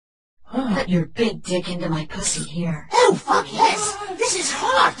Put your big dick into my pussy here. Oh, fuck yes! This is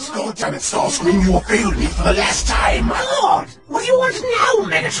hot! God damn it, Starscream, you have failed me for the last time! God! What do you want now,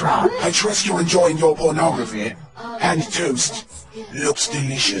 Megatron? I trust you're enjoying your pornography. And toast. Looks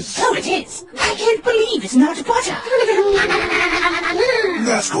delicious. So it is! I can't believe it's not butter!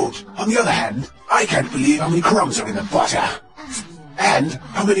 That's good. On the other hand, I can't believe how many crumbs are in the butter. And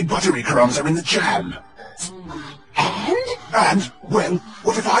how many buttery crumbs are in the jam. And, well,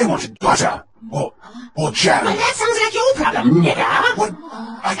 what if I wanted butter? Or jam? Well, that sounds like your problem, nigga! What?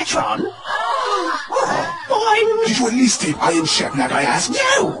 Megatron? Oh, Did you at least take Iron Chef like I asked?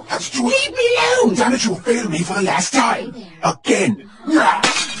 No! Leave me alone! Damn it, you failed me for the last time! Again!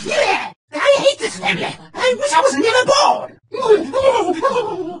 I hate this family! I wish I was never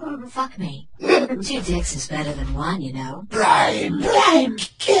born! Fuck me. 2 dicks is better than 1, you know. Prime! Prime!